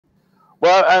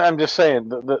Well, I'm just saying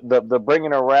the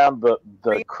bringing around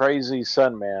the crazy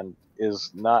Sun Man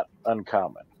is not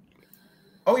uncommon.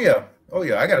 Oh yeah.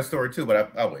 I got a story too,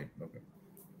 but I'll wait. Okay.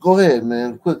 Go ahead,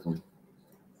 man, quickly.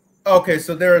 Okay,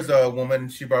 so there's a woman.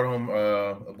 She brought home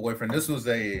a boyfriend. This was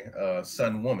a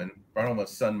son woman. Brought home a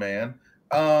son man.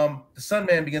 The son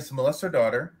man begins to molest her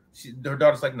daughter. Her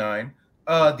daughter's like 9.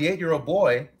 The 8-year-old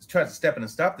boy tries to step in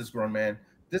and stop this grown man.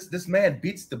 This man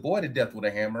beats the boy to death with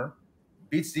a hammer,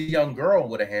 beats the young girl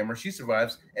with a hammer. She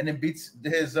survives, and then beats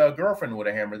his girlfriend with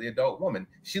a hammer, the adult woman.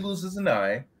 She loses an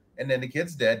eye, and then the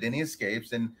kid's dead. Then he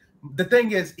escapes. And the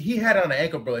thing is, he had on an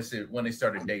ankle bracelet when they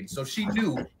started dating, so she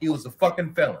knew he was a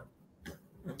fucking felon.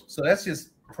 So that's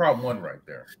just problem one right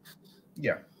there.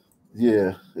 Yeah.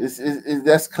 Yeah,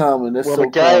 that's common. That's Well, the so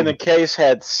guy in the common. case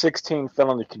had 16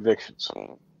 felony convictions.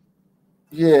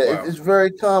 Yeah, Wow. it's very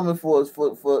common for us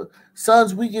for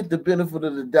sons. We get the benefit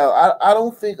of the doubt. I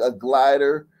don't think a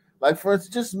glider, like for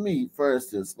instance, just me, for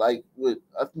instance, like with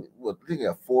I think I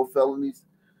have 4 felonies.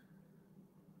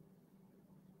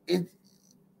 It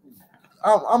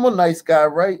I'm a nice guy,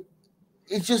 right?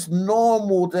 It's just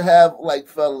normal to have like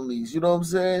felonies. You know what I'm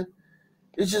saying?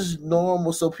 It's just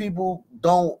normal, so people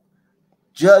don't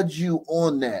judge you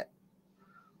on that,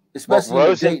 Well, especially in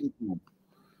the dating pool.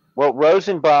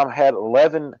 Rosenbaum had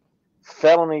 11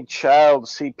 felony child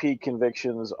CP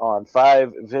convictions on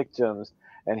 5 victims,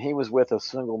 and he was with a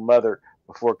single mother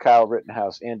before Kyle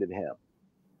Rittenhouse ended him.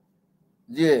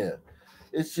 Yeah,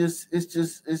 it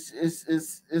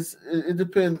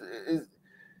depends.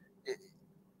 It,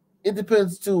 it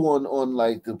depends too on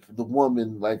like the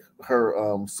woman, like her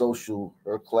social,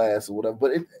 her class or whatever.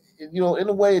 But it in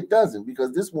a way it doesn't,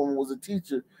 because this woman was a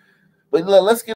teacher. But let's get